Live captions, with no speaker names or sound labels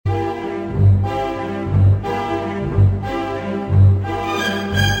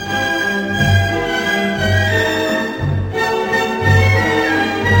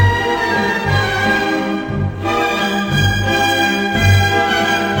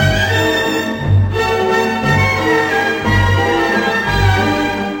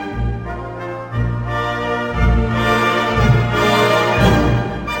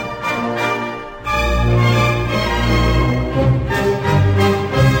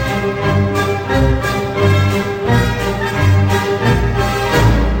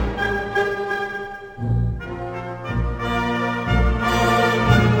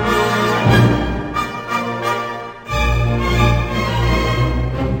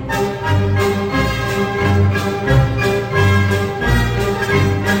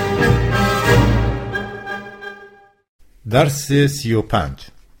درس 35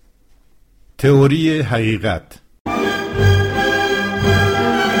 تئوری حقیقت.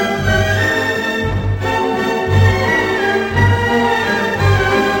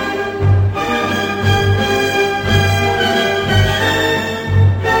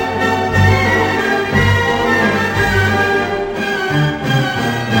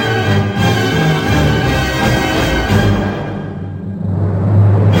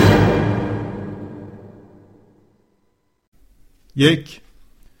 یک،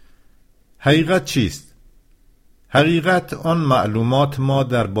 حقیقت چیست؟ حقیقت آن معلومات ما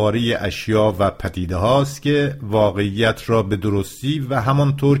درباره اشیا و پدیده هاست که واقعیت را به درستی و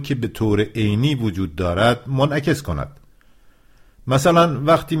همانطور که به طور عینی وجود دارد منعکس کند. مثلا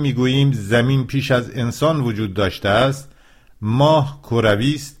وقتی میگوییم زمین پیش از انسان وجود داشته است، ماه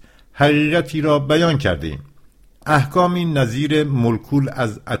کروی است، حقیقتی را بیان کردیم. احکامی نظیر مولکول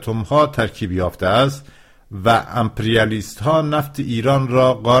از اتم ها ترکیب یافته است و امپریالیست ها نفت ایران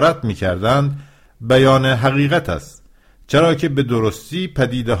را غارت می کردند، بیان حقیقت است، چرا که به درستی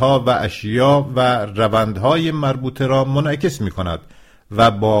پدیده ها و اشیا و روندهای مربوطه را منعکس می کند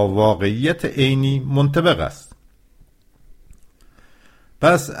و با واقعیت عینی منطبق است.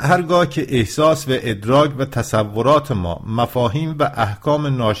 پس هرگاه که احساس و ادراک و تصورات ما مفاهیم و احکام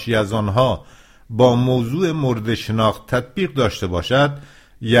ناشی از آنها با موضوع مورد شناخت تطبیق داشته باشد،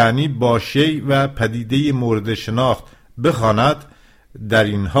 یعنی با شیء و پدیده مورد شناخت بخواند، در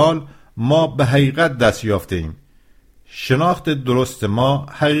این حال ما به حقیقت دست یافته ایم. شناخت درست ما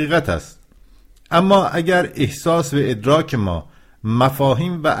حقیقت است. اما اگر احساس و ادراک ما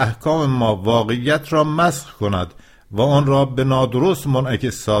مفاهیم و احکام ما واقعیت را مسخ کند و آن را به نادرست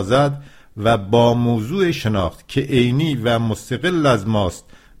منعکس سازد و با موضوع شناخت که عینی و مستقل از ماست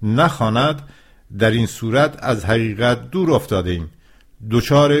نخواند، در این صورت از حقیقت دور افتاده ایم،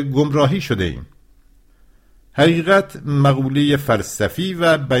 دچار گمراهی شده ایم. حقیقت مقوله فلسفی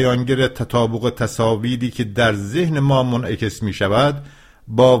و بیانگر تطابق تصاویری که در ذهن ما منعکس می شود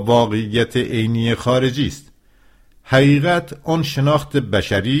با واقعیت عینی خارجی است. حقیقت آن شناخت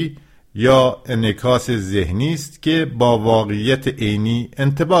بشری یا انعکاس ذهنی است که با واقعیت عینی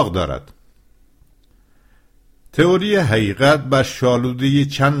انطباق دارد. تئوری حقیقت بر شالوده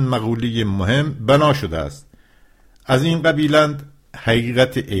چند مقوله مهم بنا شده است. از این قبیلند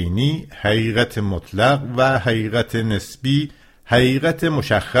حقیقت عینی، حقیقت مطلق و حقیقت نسبی، حقیقت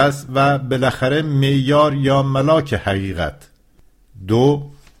مشخص و بالاخره معیار یا ملاک حقیقت.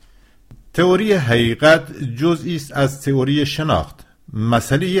 2. تئوری حقیقت جزئی است از تئوری شناخت.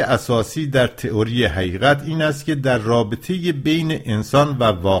 مسئله اساسی در تئوری حقیقت این است که در رابطه بین انسان و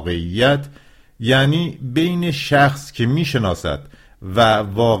واقعیت، یعنی بین شخص که میشناسد و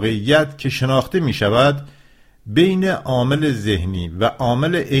واقعیت که شناخته می شود، بین عامل ذهنی و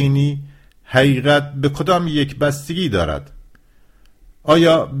عامل عینی حقیقت به کدام یک بستگی دارد؟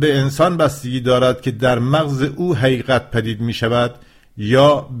 آیا به انسان بستگی دارد که در مغز او حقیقت پدید می شود،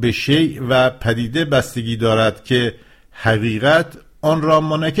 یا به شیء و پدیده بستگی دارد که حقیقت آن را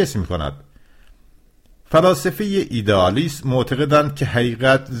منعکس می کند؟ فلاسفه ایدئالیست معتقدند که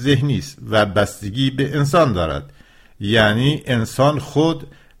حقیقت ذهنی است و بستگی به انسان دارد، یعنی انسان خود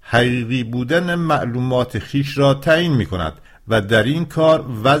حقیقی بودن معلومات خیش را تعیین می کند و در این کار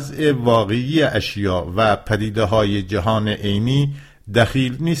وضع واقعی اشیا و پدیده های جهان عینی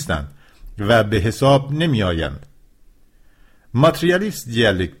دخیل نیستند و به حساب نمی آیند. ماتریالیست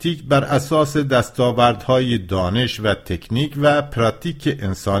دیالکتیک بر اساس دستاوردهای دانش و تکنیک و پراتیک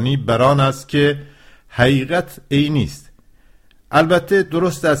انسانی بران است که حقیقت عینی است. البته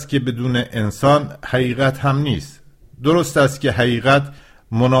درست است که بدون انسان حقیقت هم نیست. درست است که حقیقت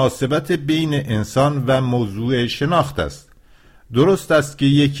مناسبت بین انسان و موضوع شناخت است. درست است که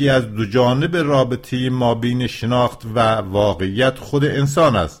یکی از دو جانب رابطه ما بین شناخت و واقعیت خود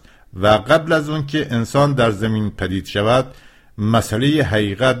انسان است و قبل از اون که انسان در زمین پدید شود، مسئله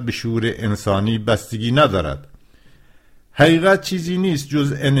حقیقت به شعور انسانی بستگی ندارد. حقیقت چیزی نیست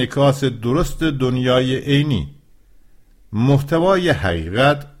جز انعکاس درست دنیای عینی. محتوای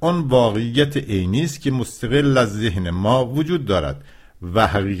حقیقت آن واقعیت عینی است که مستقل از ذهن ما وجود دارد و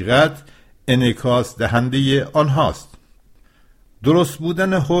حقیقت انعکاس دهنده آنهاست. درست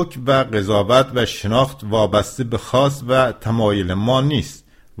بودن حکم و قضاوت و شناخت وابسته به خواست و تمایل ما نیست.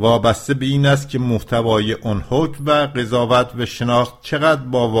 وابسته به این است که محتوای آن حکم و قضاوت و شناخت چقدر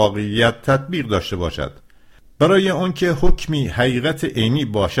با واقعیت تطبیق داشته باشد. برای اون که حکمی حقیقت عینی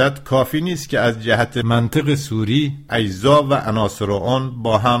باشد کافی نیست که از جهت منطق سوری اجزا و عناصر آن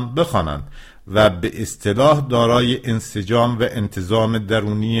با هم بخوانند و به اصطلاح دارای انسجام و انتظام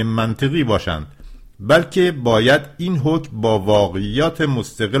درونی منطقی باشند، بلکه باید این حکم با واقعیات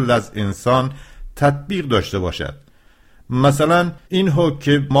مستقل از انسان تطبیق داشته باشد. مثلا این حکم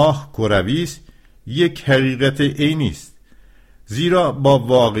که ماه کروی است یک حقیقت عینی است، زیرا با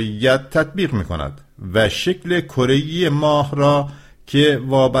واقعیت تطبیق می‌کند و شکل کره‌ای ماه را که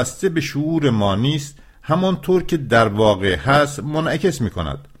وابسته به شعور ما نیست همانطور که در واقع هست منعکس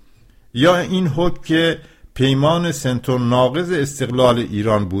می‌کند. یا این حکم که پیمان سنتور ناقض استقلال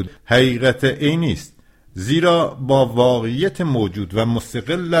ایران بود حقیقت عینی است، زیرا با واقعیت موجود و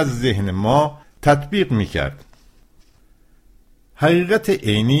مستقل از ذهن ما تطبیق می‌کرد. حقیقت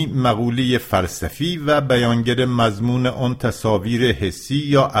عینی مقوله فلسفی و بیانگر مضمون آن تصاویر حسی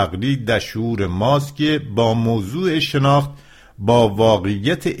یا عقلی در شعور ماست که با موضوع شناخت با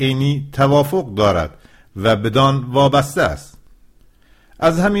واقعیت عینی توافق دارد و بدان وابسته است.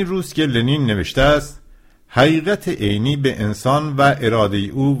 از همین روز که لنین نوشته است حقیقت عینی به انسان و اراده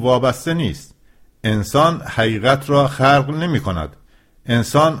او وابسته نیست. انسان حقیقت را خلق نمی کند.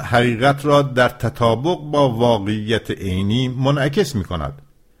 انسان حقیقت را در تطابق با واقعیت عینی منعکس می کند.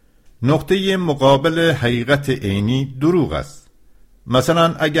 نقطه مقابل حقیقت عینی دروغ است.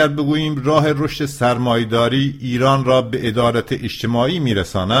 مثلا اگر بگوییم راه رشد سرمایه‌داری ایران را به عدالت اجتماعی می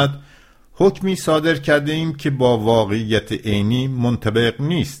رساند، حکمی صادر کرده ایم که با واقعیت عینی منطبق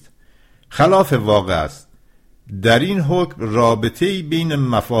نیست، خلاف واقع است. در این حکم رابطه‌ای بین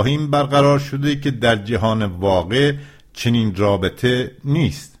مفاهیم برقرار شده که در جهان واقع چنین رابطه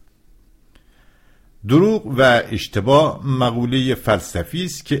نیست. دروغ و اشتباه مقوله فلسفی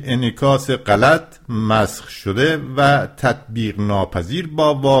است که انعکاس غلط، مسخ شده و تطبیق ناپذیر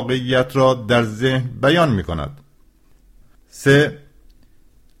با واقعیت را در ذهن بیان می کند. 3.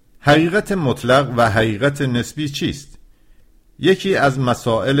 حقیقت مطلق و حقیقت نسبی چیست؟ یکی از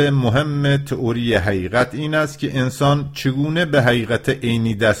مسائل مهم تئوری حقیقت این است که انسان چگونه به حقیقت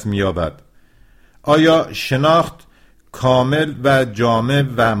عینی دست می‌یابد. آیا شناخت کامل و جامع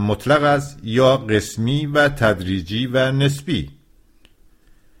و مطلق است یا قسمی و تدریجی و نسبی؟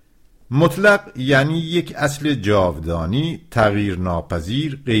 مطلق یعنی یک اصل جاودانی، تغییر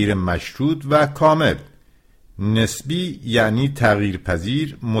ناپذیر، غیر مشروط و کامل. نسبی یعنی تغییر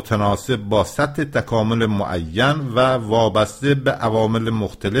پذیر، متناسب با سطح تکامل معین و وابسته به عوامل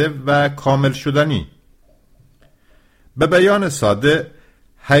مختلف و کامل شدنی. به بیان ساده،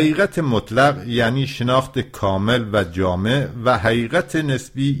 حقیقت مطلق یعنی شناخت کامل و جامع و حقیقت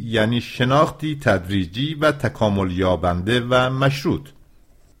نسبی یعنی شناختی تدریجی و تکامل یابنده و مشروط.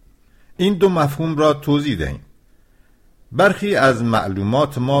 این دو مفهوم را توضیح دهیم. برخی از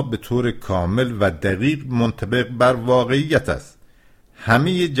معلومات ما به طور کامل و دقیق منطبق بر واقعیت است.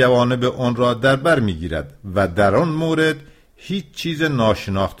 همه جوانب آن را در بر می‌گیرد و در آن مورد هیچ چیز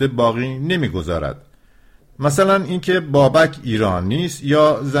ناشناخته باقی نمی‌گذارد. مثلا اینکه بابک ایران نیست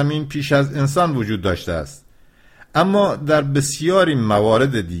یا زمین پیش از انسان وجود داشته است. اما در بسیاری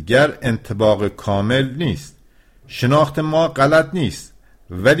موارد دیگر انطباق کامل نیست. شناخت ما غلط نیست،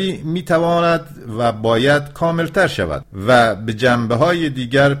 ولی میتواند و باید کاملتر شود و به جنبه‌های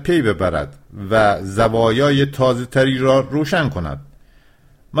دیگر پی ببرد و زوایای تازه تری را روشن کند.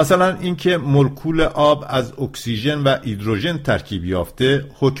 مثلا اینکه مولکول آب از اکسیژن و هیدروژن ترکیب یافته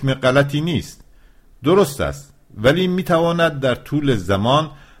حکم غلطی نیست، درست است، ولی میتواند در طول زمان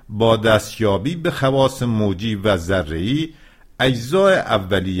با دستیابی به خواص موجی و ذره‌ای اجزای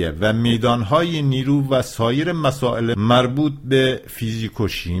اولیه و میدانهای نیرو و سایر مسائل مربوط به فیزیک و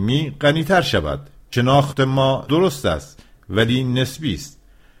شیمی غنی‌تر شود. شناخت ما درست است ولی نسبی است.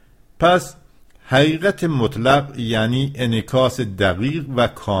 پس حقیقت مطلق یعنی انعکاس دقیق و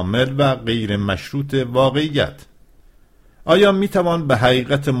کامل و غیر مشروط واقعیت. آیا میتوان به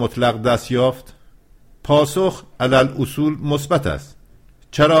حقیقت مطلق دست یافت؟ پاسخ علل اصول مثبت است.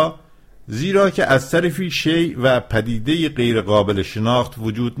 چرا؟ زیرا که از طرفی شیء و پدیده غیر قابل شناخت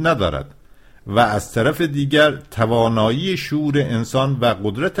وجود ندارد و از طرف دیگر توانایی شعور انسان و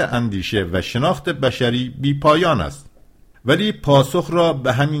قدرت اندیشه و شناخت بشری بی پایان است. ولی پاسخ را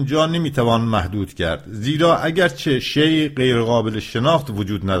به همین جا نمیتوان محدود کرد، زیرا اگرچه شیء غیر قابل شناخت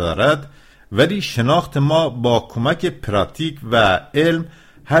وجود ندارد، ولی شناخت ما با کمک پراتیک و علم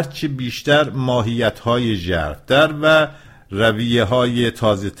هرچه بیشتر ماهیت‌های ژرف‌تر و رویه‌های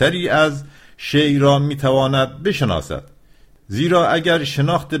تازه‌تری از شیء را می‌تواند بشناسد. زیرا اگر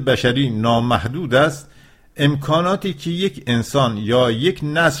شناخت بشری نامحدود است، امکاناتی که یک انسان یا یک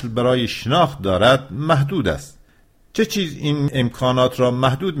نسل برای شناخت دارد محدود است. چه چیز این امکانات را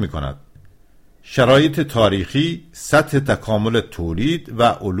محدود می‌کند؟ شرایط تاریخی، سطح تکامل تولید و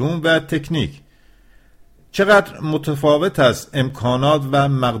علوم و تکنیک. چقدر متفاوت است امکانات و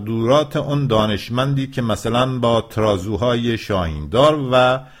مقدورات اون دانشمندی که مثلا با ترازوهای شاهیندار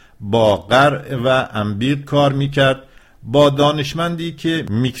و با قرع و انبیق کار میکرد با دانشمندی که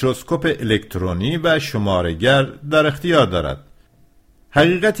میکروسکوپ الکترونی و شماره‌گر در اختیار دارد.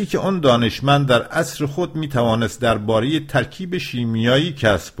 حقیقتی که آن دانشمند در عصر خود میتوانست درباره ترکیب شیمیایی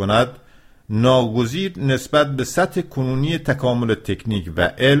کسب کند، ناگزیر نسبت به سطح کنونی تکامل تکنیک و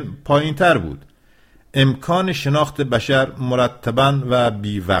علم پایین‌تر بود. امکان شناخت بشر مرتباً و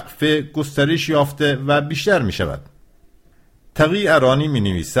بیوقفه گسترش یافته و بیشتر می شود. تقی ارانی می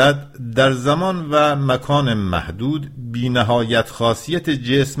نویسد در زمان و مکان محدود بی‌نهایت خاصیت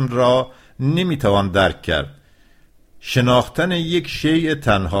جسم را نمی توان درک کرد. شناختن یک شیء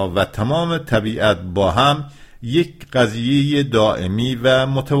تنها و تمام طبیعت با هم یک قضیه دائمی و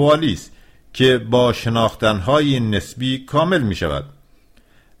متوالی است که با شناختن‌های نسبی کامل می شود.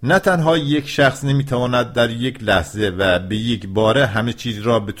 نه تنها یک شخص نمیتواند در یک لحظه و به یک باره همه چیز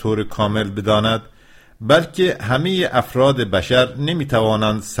را به طور کامل بداند، بلکه همه افراد بشر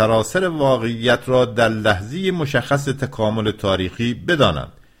نمیتوانند سراسر واقعیت را در لحظه مشخص تکامل تاریخی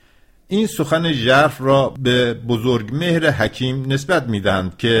بدانند. این سخن ژرف را به بزرگمهر حکیم نسبت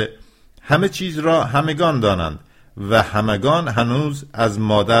میدهند که همه چیز را همگان دانند و همگان هنوز از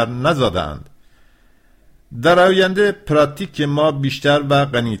مادر نزادند. در آینده پراتیک ما بیشتر و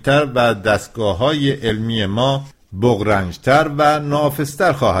غنی‌تر و دستگاه‌های علمی ما بغرنج‌تر و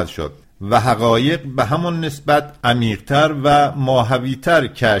نافذتر خواهد شد و حقایق به همان نسبت عمیق‌تر و ماهوی‌تر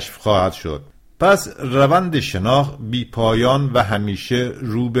کشف خواهد شد. پس روند شناخت بی پایان و همیشه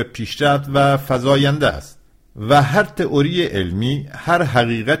رو به پیشرفت و فزاینده است و هر تئوری علمی، هر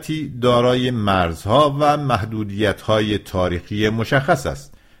حقیقتی دارای مرزها و محدودیت‌های تاریخی مشخص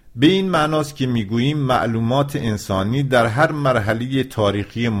است. به این معناست که میگوییم معلومات انسانی در هر مرحله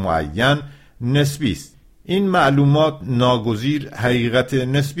تاریخی معین نسبی است. این معلومات ناگزیر حقیقت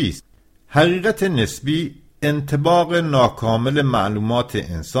نسبی است. حقیقت نسبی انطباق ناکامل معلومات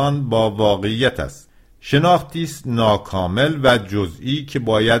انسان با واقعیت است. شناختی است ناکامل و جزئی که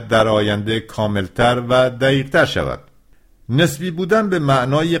باید در آینده کاملتر و دقیقتر شود. نسبی بودن به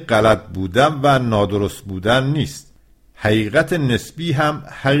معنای غلط بودن و نادرست بودن نیست. حقیقت نسبی هم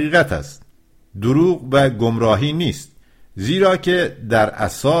حقیقت است. دروغ و گمراهی نیست، زیرا که در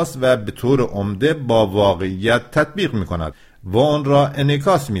اساس و به طور عمده با واقعیت تطبیق می کند و آن را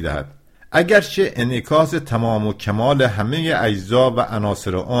انعکاس می دهد. اگرچه انعکاس تمام و کمال همه اجزا و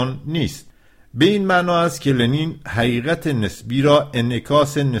عناصر آن نیست. به این معنا است که لنین حقیقت نسبی را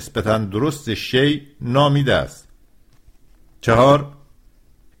انعکاس نسبتاً درست شیء نامیده است. 4.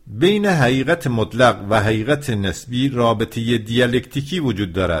 بین حقیقت مطلق و حقیقت نسبی رابطه دیالکتیکی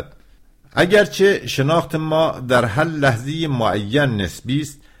وجود دارد. اگرچه شناخت ما در هر لحظه معین نسبی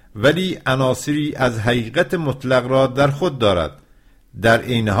است، ولی عناصری از حقیقت مطلق را در خود دارد. در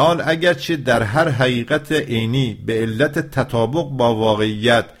این حال اگرچه در هر حقیقت عینی به علت تطابق با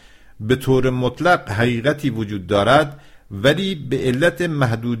واقعیت به طور مطلق حقیقتی وجود دارد، ولی به علت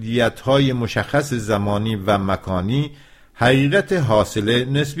محدودیت‌های مشخص زمانی و مکانی حقیقت حاصل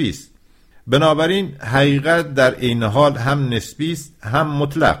نسبی است. بنابراین حقیقت در عین حال هم نسبی است هم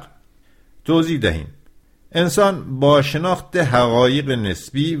مطلق. توضیح دهیم. انسان با شناخت حقایق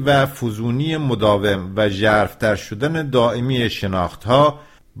نسبی و فزونی مداوم و ژرف‌تر شدن دائمی شناختها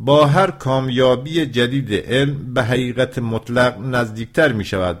با هر کامیابی جدید علم به حقیقت مطلق نزدیکتر می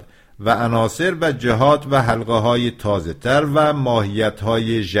شود و عناصر و جهات و حلقه‌های تازه‌تر و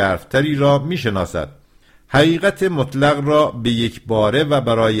ماهیت‌های ژرف‌تری را می شناسد. حقیقت مطلق را به یک باره و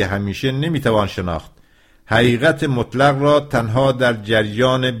برای همیشه نمیتوان شناخت. حقیقت مطلق را تنها در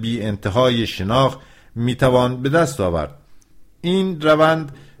جریان بی انتهای شناخت میتوان به دست آورد. این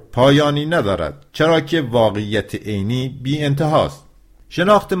روند پایانی ندارد، چرا که واقعیت عینی بی انتهاست.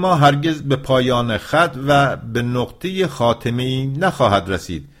 شناخت ما هرگز به پایان خط و به نقطه خاتمه‌ای نخواهد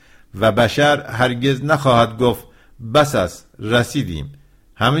رسید و بشر هرگز نخواهد گفت بس است، رسیدیم،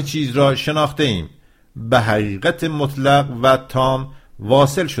 همه چیز را شناخته ایم، به حقیقت مطلق و تام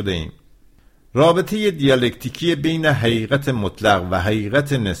واصل شده ایم. رابطه دیالکتیکی بین حقیقت مطلق و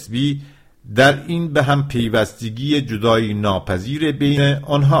حقیقت نسبی در این به هم پیوستگی جدایی ناپذیر بین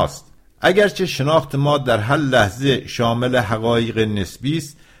آنهاست. اگرچه شناخت ما در هر لحظه شامل حقایق نسبی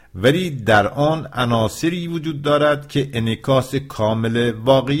است، ولی در آن عناصری وجود دارد که انعکاس کامل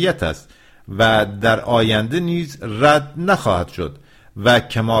واقعیت است و در آینده نیز رد نخواهد شد و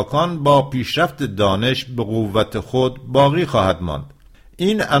کماکان با پیشرفت دانش به قوت خود باقی خواهد ماند.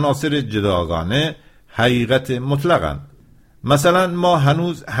 این عناصر جداگانه حقیقت مطلقاً. مثلا ما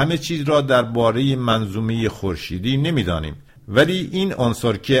هنوز همه چیز را درباره منظومه خورشیدی نمی‌دانیم، ولی این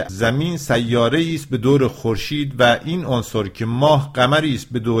عنصر که زمین سیاره‌ای است به دور خورشید و این عنصر که ماه قمری است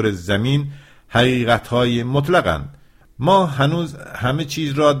به دور زمین حقیقت‌های مطلقاً. ما هنوز همه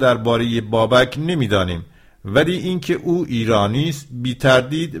چیز را درباره بابک نمی‌دانیم، ولی اینکه او ایرانی است بی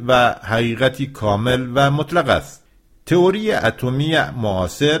تردید و حقیقتی کامل و مطلق است. تئوری اتمی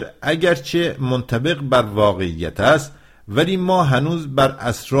معاصر اگرچه منطبق بر واقعیت است، ولی ما هنوز بر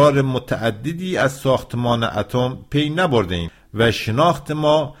اسرار متعددی از ساختمان اتم پی نبردیم و شناخت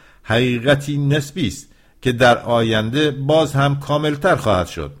ما حقیقتی نسبی است که در آینده باز هم کاملتر خواهد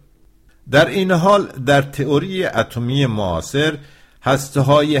شد. در این حال در تئوری اتمی معاصر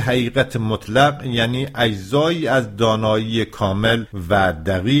هسته‌های حقیقت مطلق، یعنی اجزایی از دانایی کامل و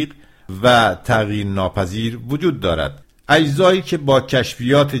دقیق و تغییر ناپذیر وجود دارد، اجزایی که با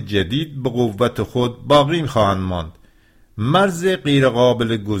کشفیات جدید به قوت خود باقی خواهند ماند. مرز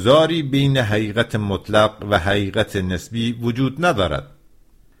غیرقابل گذاری بین حقیقت مطلق و حقیقت نسبی وجود ندارد.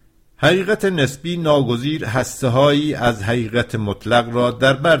 حقیقت نسبی ناگزیر هسته‌هایی از حقیقت مطلق را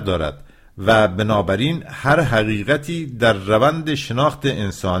در بر دارد و بنابراین هر حقیقتی در روند شناخت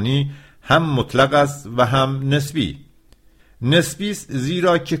انسانی هم مطلق است و هم نسبی. نسبی است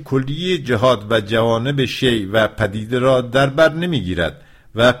زیرا که کلیه جهات و جوانب شیء و پدیده را در بر نمیگیرد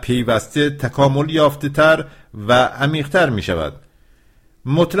و پیوسته تکامل یافته تر و عمیق‌تر می شود.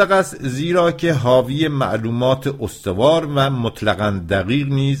 مطلق است زیرا که حاوی معلومات استوار و مطلقاً دقیق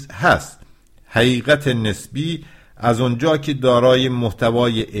نیز هست. حقیقت نسبی از آنجا که دارای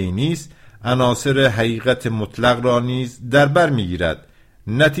محتوای عینی است، عناصر حقیقت مطلق را نیز در بر می‌گیرد.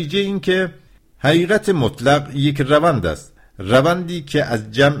 نتیجه این که حقیقت مطلق یک روند است، روندی که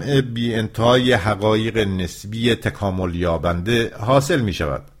از جمع بی انتهای حقایق نسبی تکامل یابنده حاصل می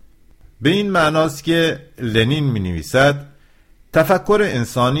شود. به این معناست که لنین می نویسد تفکر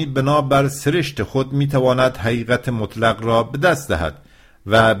انسانی بنابر سرشت خود می تواند حقیقت مطلق را به دست دهد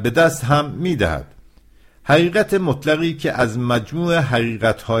و به دست هم می دهد. حقیقت مطلقی که از مجموع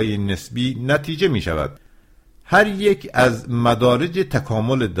حقیقت‌های نسبی نتیجه می شود. هر یک از مدارج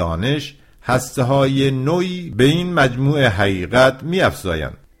تکامل دانش هسته‌های نوعی به این مجموع حقیقت می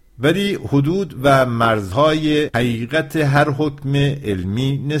افزایند، ولی حدود و مرزهای حقیقت هر حکم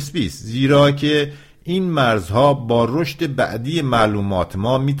علمی نسبی است، زیرا که این مرزها با رشد بعدی معلومات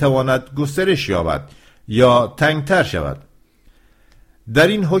ما می تواند گسترش یابد یا تنگتر شود. در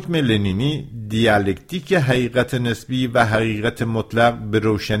این حکم لنینی دیالکتیک حقیقت نسبی و حقیقت مطلق به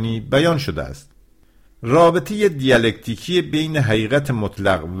روشنی بیان شده است. رابطه دیالکتیکی بین حقیقت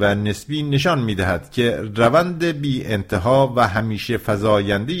مطلق و نسبی نشان می‌دهد که روند بی انتها و همیشه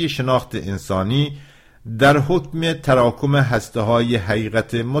فزاینده شناخت انسانی در حکم تراکم هسته‌های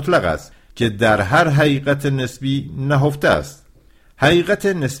حقیقت مطلق است که در هر حقیقت نسبی نهفته است. حقیقت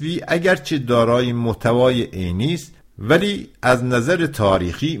نسبی اگرچه دارای محتوای عینی است، ولی از نظر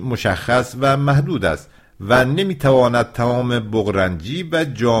تاریخی مشخص و محدود است و نمیتواند تمام بغرنجی و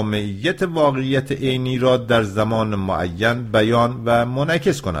جامعیت واقعیت عینی را در زمان معین بیان و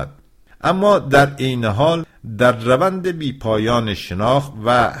منعکس کند. اما در عین حال در روند بی پایان شناخت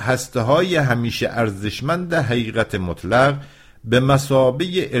و هسته‌های همیشه ارزشمند حقیقت مطلق به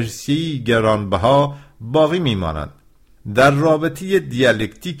مثابه ارثی گرانبها باقی میمانند. در رابطه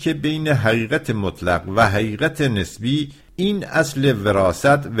دیالکتیک بین حقیقت مطلق و حقیقت نسبی این اصل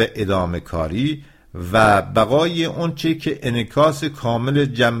وراثت و ادامه کاری و بقای آنچه که انعکاس کامل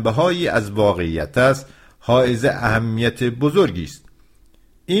جنبه‌هایی از واقعیت است حائز اهمیت بزرگی است.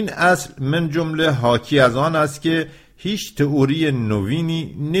 این اصل من جمله حاکی از آن است که هیچ تئوری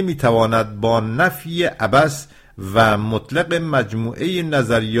نوینی نمیتواند با نفی عبث و مطلق مجموعه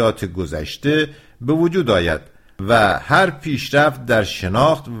نظریات گذشته به وجود آید و هر پیشرفت در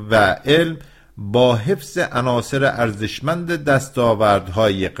شناخت و علم با حفظ عناصر ارزشمند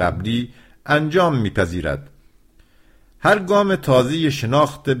دستاوردهای قبلی انجام میپذیرد. هر گام تازه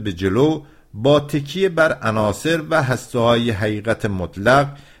شناخت به جلو با تکیه بر عناصر و هسته‌های حقیقت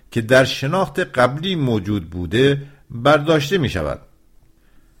مطلق که در شناخت قبلی موجود بوده برداشته می شود.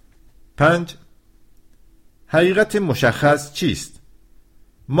 5. حقیقت مشخص چیست؟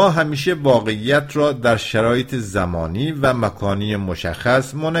 ما همیشه واقعیت را در شرایط زمانی و مکانی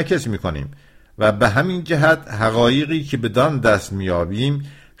مشخص منعکس می کنیم و به همین جهت حقایقی که بدان دست می یابیم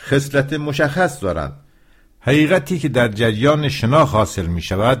خصلت مشخص دارند. حقیقتی که در جریان شناخت حاصل می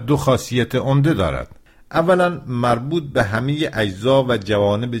شود دو خاصیت عمده دارد. اولا مربوط به همه اجزا و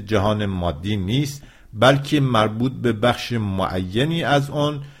جوانب جهان مادی نیست، بلکه مربوط به بخش معینی از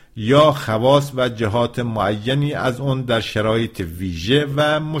آن یا خواص و جهات معینی از آن در شرایط ویژه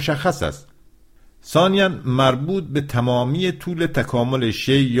و مشخص است. ثانیاً مربوط به تمامی طول تکامل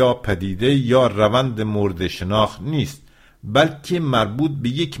شیء یا پدیده یا روند مورد شناخت نیست، بلکه مربوط به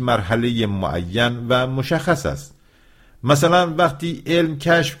یک مرحله معین و مشخص است. مثلا وقتی علم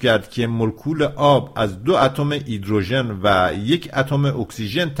کشف کرد که مولکول آب از 2 اتم هیدروژن و 1 اتم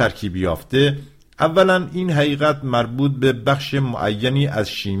اکسیژن ترکیب یافته، اولا این حقیقت مربوط به بخش معینی از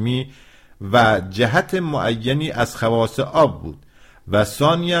شیمی و جهت معینی از خواص آب بود و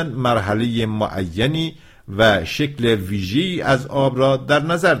ثانیاً مرحله معینی و شکل ویژه‌ای از آب را در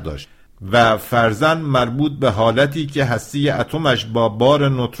نظر داشت و فرضاً مربوط به حالتی که هسته اتمش با بار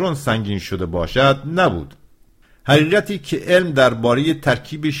نوترون سنگین شده باشد نبود. حقیقتی که علم درباره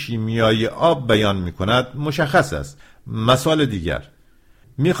ترکیب شیمیایی آب بیان می‌کند مشخص است. مثال دیگر،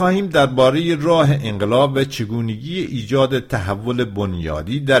 می‌خواهیم درباره راه انقلاب و چگونگی ایجاد تحول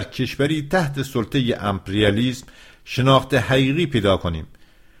بنیادی در کشوری تحت سلطه امپریالیسم شناخت حقیقی پیدا کنیم.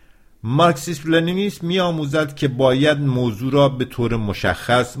 مارکسیست لنینیست می‌آموزد که باید موضوع را به طور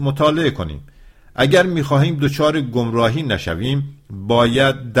مشخص مطالعه کنیم. اگر می‌خواهیم دچار گمراهی نشویم،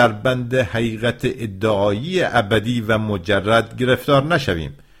 باید در بند حقیقت ادعایی ابدی و مجرد گرفتار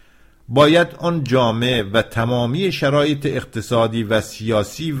نشویم. باید آن جامعه و تمامی شرایط اقتصادی و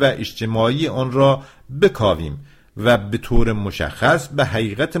سیاسی و اجتماعی آن را بکاویم و به طور مشخص به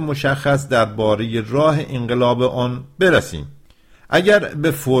حقیقت مشخص درباره راه انقلاب آن برسیم. اگر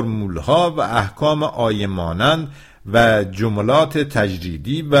به فرمول‌ها و احکام آیه مانند و جملات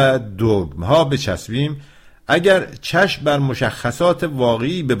تجریدی و دوگم‌ها بچسبیم، اگر چشم بر مشخصات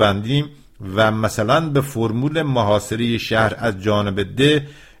واقعی ببندیم و مثلا به فرمول محاصره شهر از جانب ده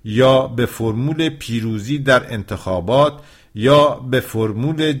یا به فرمول پیروزی در انتخابات یا به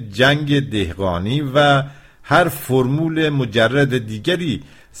فرمول جنگ دهقانی و هر فرمول مجرد دیگری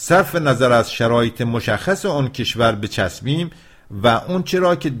صرف نظر از شرایط مشخص آن کشور بچسبیم و اون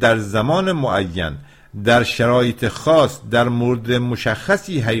چرا که در زمان معین در شرایط خاص در مورد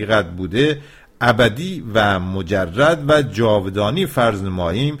مشخصی حقیقت بوده ابدی و مجرد و جاودانی فرض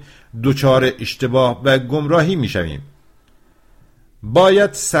نماییم، دچار اشتباه و گمراهی میشویم.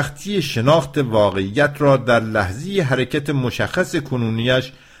 باید سختی شناخت واقعیت را در لحظه حرکت مشخص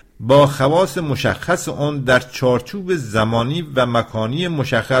کنونیش با خواص مشخص آن در چارچوب زمانی و مکانی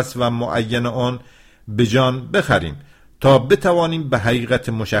مشخص و معین آن به جان بخریم تا بتوانیم به حقیقت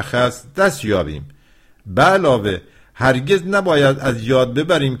مشخص دست یابیم. به علاوه هرگز نباید از یاد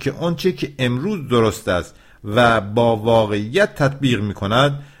ببریم که آنچه که امروز درست است و با واقعیت تطبیق می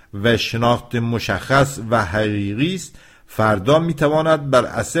کند و شناخت مشخص و حقیقی است، فردا می تواند بر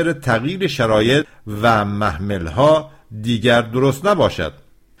اثر تغییر شرایط و محملها دیگر درست نباشد،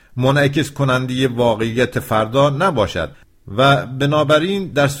 منعکس کننده واقعیت فردا نباشد و بنابراین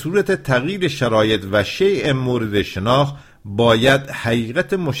در صورت تغییر شرایط و شیء مورد شناخت باید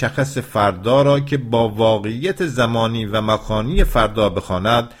حقیقت مشخص فردا را که با واقعیت زمانی و مکانی فردا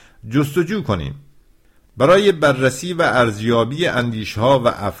بخواند جستجو کنیم. برای بررسی و ارزیابی اندیشه‌ها و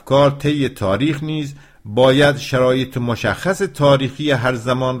افکار طی تاریخ نیز باید شرایط مشخص تاریخی هر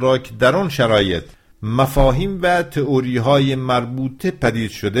زمان را که در آن شرایط مفاهیم و تئوری‌های مربوطه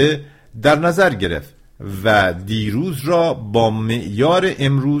پدید شده در نظر گرفت و دیروز را با معیار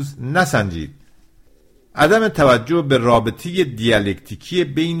امروز نسنجید. عدم توجه به رابطه دیالکتیکی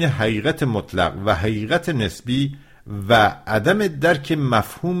بین حقیقت مطلق و حقیقت نسبی و عدم درک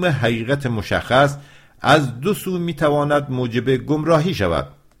مفهوم حقیقت مشخص از دو سو میتواند موجب گمراهی شود.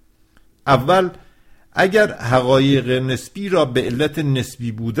 اول، اگر حقایق نسبی را به علت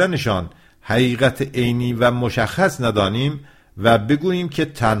نسبی بودنشان حقیقت عینی و مشخص ندانیم و بگوییم که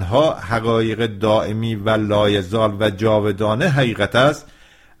تنها حقایق دائمی و لایزال و جاودانه حقیقت است،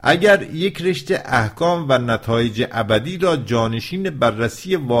 اگر یک رشته احکام و نتایج ابدی را جانشین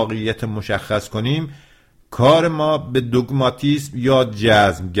بررسی واقعیت مشخص کنیم، کار ما به دوگماتیسم یا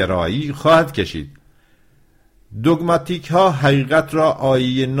جزمگرایی خواهد کشید. دوگماتیک ها حقیقت را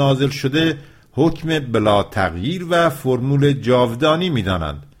آیه نازل شده، حکم بلا تغییر و فرمول جاودانی می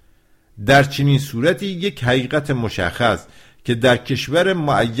دانند. در چنین صورتی یک حقیقت مشخص که در کشور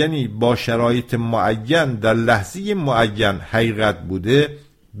معینی با شرایط معین در لحظه معین حقیقت بوده،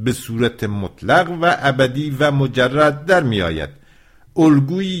 به صورت مطلق و ابدی و مجرد در می آید.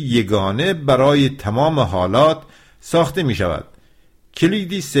 الگوی یگانه برای تمام حالات ساخته می شود.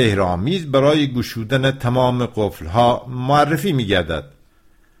 کلیدی سحرآمیز برای گشودن تمام قفلها معرفی می گردد.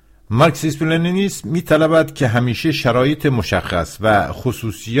 مارکسیست لنینیست می طلبد که همیشه شرایط مشخص و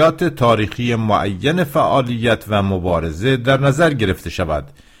خصوصیات تاریخی معین فعالیت و مبارزه در نظر گرفته شود،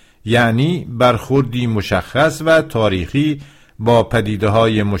 یعنی برخوردی مشخص و تاریخی با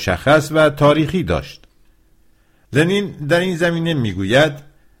پدیده‌های مشخص و تاریخی داشت. لنین در این زمینه میگوید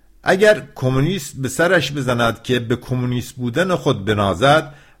اگر کمونیست به سرش بزند که به کمونیست بودن خود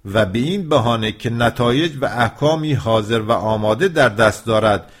بنازد و به این بهانه که نتایج و احکامی حاضر و آماده در دست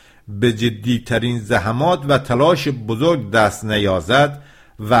دارد به جدیترین زحمات و تلاش بزرگ دست نیازد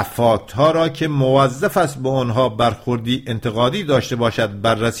و فاکت‌ها را که موظف است به آنها برخوردی انتقادی داشته باشد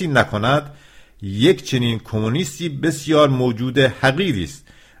بررسی نکند، یک چنین کمونیستی بسیار موجود حقیری است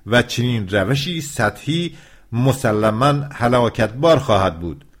و چنین روشی سطحی مسلماً هلاکتبار خواهد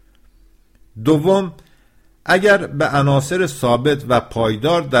بود. دوم، اگر به عناصر ثابت و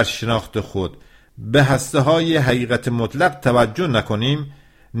پایدار در شناخت خود به هسته‌های حقیقت مطلق توجه نکنیم،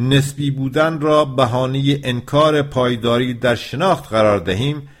 نسبی بودن را بهانه انکار پایداری در شناخت قرار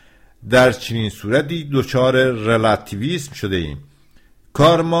دهیم، در چنین صورتی دچار رلاتیویسم شده ایم.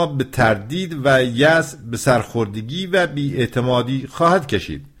 کار ما به تردید و یأس، به سرخوردگی و بی‌اعتمادی خواهد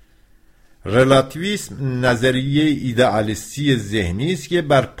کشید. رلاتیویسم نظریه ایدئالیستی ذهنی است که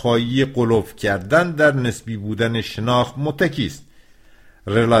بر پایه غلو کردن در نسبی بودن شناخت متکی است.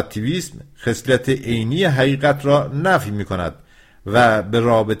 رلاتیویسم خصلت عینی حقیقت را نفی می‌کند و به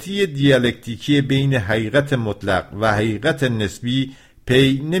رابطه دیالکتیکی بین حقیقت مطلق و حقیقت نسبی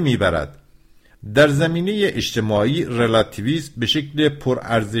پی نمیبرد. در زمینه اجتماعی رلاتیویسم به شکل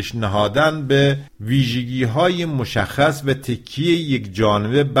پرارزش نهادن به ویژگی‌های مشخص و تکیه یک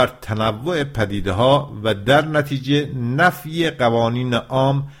جانبه بر تنوع پدیده‌ها و در نتیجه نفی قوانین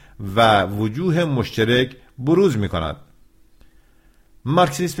عام و وجوه مشترک بروز می‌کند.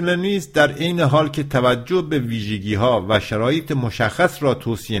 مارکسیسم لنینیست در عین حال که توجه به ویژگی‌ها و شرایط مشخص را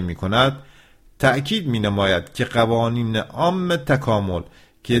توصیه می‌کند، تأکید می‌نماید که قوانین عام تکامل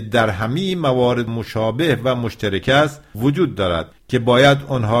که در همه موارد مشابه و مشترک است وجود دارد که باید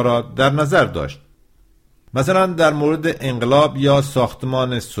آنها را در نظر داشت. مثلا در مورد انقلاب یا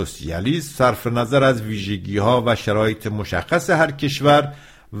ساختمان سوسیالیسم صرف نظر از ویژگی‌ها و شرایط مشخص هر کشور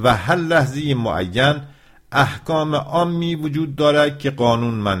و هر لحظه معین، احکام عامی وجود دارد که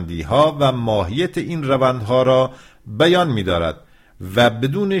قانونمندی‌ها و ماهیت این روندها را بیان می‌دارد و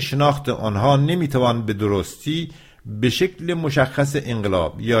بدون شناخت آنها نمی‌توان به درستی به شکل مشخص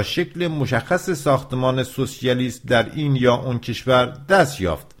انقلاب یا شکل مشخص ساختمان سوسیالیست در این یا اون کشور دست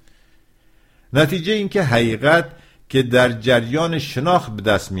یافت. نتیجه این که حقیقت که در جریان شناخت به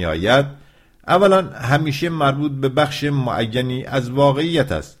دست می آید، اولا همیشه مربوط به بخش معینی از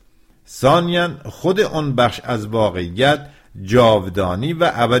واقعیت است. ثانیاً خود آن بخش از واقعیت جاودانی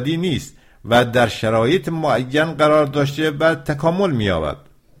و ابدی نیست و در شرایط معین قرار داشته و تکامل می یابد.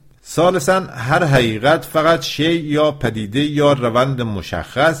 ثالثاً هر حقیقت فقط شیء یا پدیده یا روند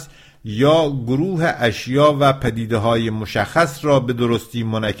مشخص یا گروه اشیا و پدیده‌های مشخص را به درستی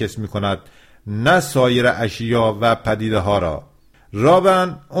منعکس می‌کند، نه سایر اشیا و پدیده‌ها را.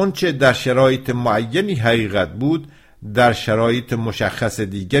 رابعاً آنچه در شرایط معینی حقیقت بود، در شرایط مشخص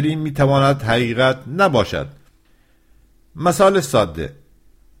دیگری می‌تواند حقیقت نباشد. مثال ساده: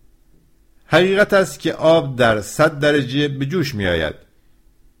 حقیقت است که آب در 100 درجه به جوش می‌آید.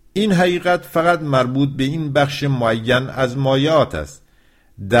 این حقیقت فقط مربوط به این بخش معین از مایعات است.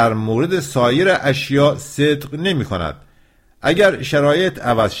 در مورد سایر اشیا صدق نمی کند. اگر شرایط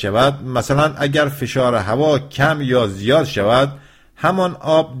عوض شود، مثلا اگر فشار هوا کم یا زیاد شود، همان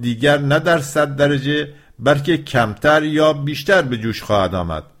آب دیگر نه در 100 درجه بلکه کمتر یا بیشتر به جوش خواهد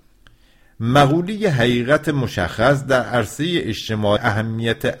آمد. مقوله حقیقت مشخص در عرصه اجتماع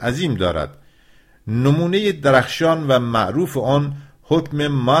اهمیت عظیم دارد. نمونه درخشان و معروف آن حکم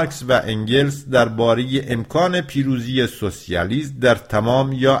مارکس و انگلس درباره امکان پیروزی سوسیالیسم در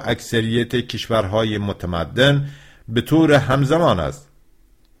تمام یا اکثریت کشورهای متمدن به طور همزمان است.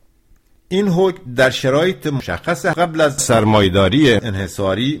 این حکم در شرایط مشخص قبل از سرمایه‌داری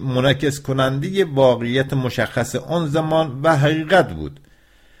انحصاری منعکس کننده واقعیت مشخص آن زمان و حقیقت بود.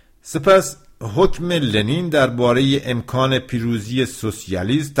 سپس حکم لنین درباره امکان پیروزی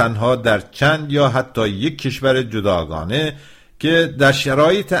سوسیالیسم تنها در چند یا حتی یک کشور جداگانه که در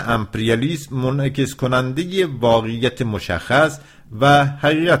شرایط امپریالیسم منعکس کننده واقعیت مشخص و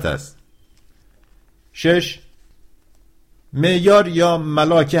حقیقت است. 6. معیار یا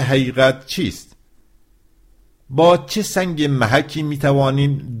ملاک حقیقت چیست؟ با چه سنگ محکی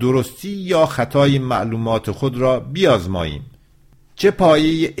میتوانیم درستی یا خطای معلومات خود را بیازماییم؟ چه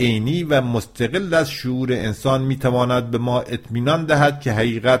پایه عینی و مستقل از شعور انسان میتواند به ما اطمینان دهد که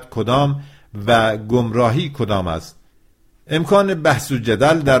حقیقت کدام و گمراهی کدام است؟ امکان بحث و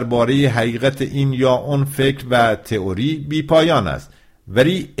جدل درباره حقیقت این یا اون فکر و تئوری بی پایان است،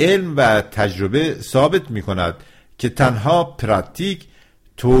 ولی علم و تجربه ثابت می کند که تنها پراتیک،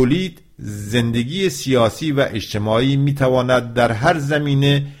 تولید، زندگی سیاسی و اجتماعی می تواند در هر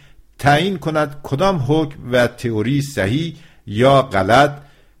زمینه تعیین کند کدام حکم و تئوری صحیح یا غلط،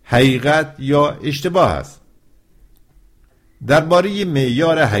 حقیقت یا اشتباه است. درباره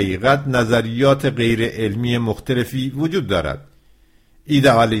معیار حقیقت نظریات غیر علمی مختلفی وجود دارد.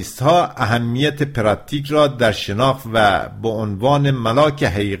 ایدئالیست ها اهمیت پراتیک را در شناخت و به عنوان ملاک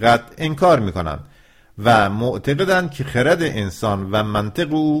حقیقت انکار می کنند و معتقدند که خرد انسان و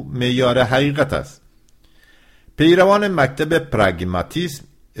منطق او معیار حقیقت است. پیروان مکتب پراگماتیسم،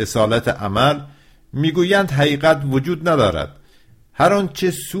 اصالت عمل، میگویند حقیقت وجود ندارد. هر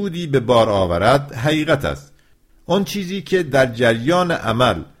آنچه سودی به بار آورد حقیقت است. آن چیزی که در جریان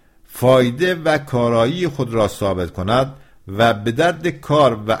عمل فایده و کارایی خود را ثابت کند و به درد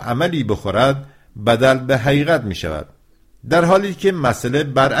کار و عملی بخورد بدل به حقیقت می شود، در حالی که مسئله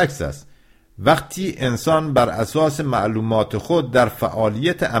برعکس است. وقتی انسان بر اساس معلومات خود در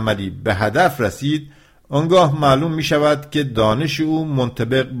فعالیت عملی به هدف رسید، آنگاه معلوم می شود که دانش او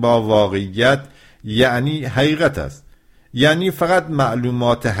منطبق با واقعیت یعنی حقیقت است. یعنی فقط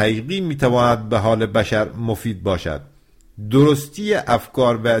معلومات حقیقی می تواند به حال بشر مفید باشد. درستی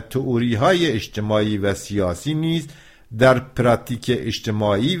افکار و تئوری های اجتماعی و سیاسی نیز در پراتیک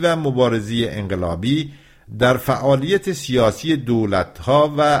اجتماعی و مبارزه انقلابی در فعالیت سیاسی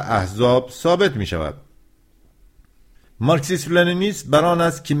دولت‌ها و احزاب ثابت می شود. مارکسیست لنینیست بر آن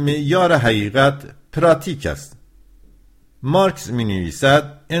است که معیار حقیقت پراتیک است. مارکس می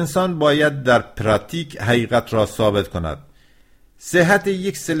نویسد انسان باید در پراتیک حقیقت را ثابت کند. صحت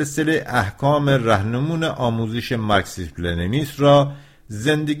یک سلسله احکام راهنمون آموزش مارکسیست لنینیست را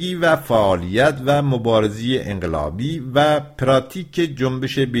زندگی و فعالیت و مبارزه انقلابی و پراتیک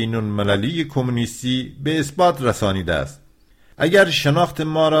جنبش بین المللی کمونیستی به اثبات رسانیده است. اگر شناخت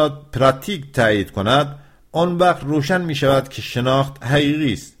ما را پراتیک تایید کند، آن وقت روشن می شود که شناخت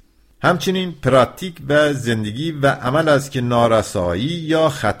حقیقی است. همچنین پراتیک و زندگی و عمل است که نارسایی یا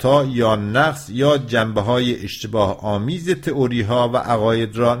خطا یا نقص یا جنبه‌های اشتباه آمیز تئوری‌ها و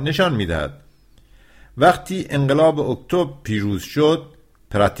عقاید را نشان می‌دهد. وقتی انقلاب اکتبر پیروز شد،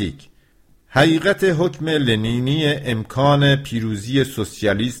 پراتیک حقیقت حکم لنینی امکان پیروزی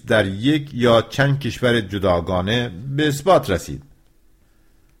سوسیالیست در یک یا چند کشور جداگانه به اثبات رسید.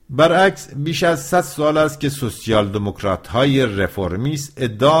 برعکس بیش از 100 سال است که سوسیال دموکرات‌های رفرمیست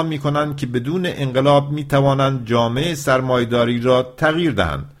ادعا می‌کنند که بدون انقلاب می‌توانند جامعه سرمایه‌داری را تغییر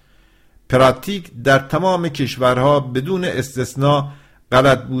دهند. پراتیک در تمام کشورها بدون استثناء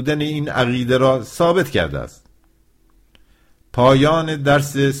غلط بودن این عقیده را ثابت کرده است. پایان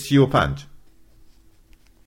درس 35.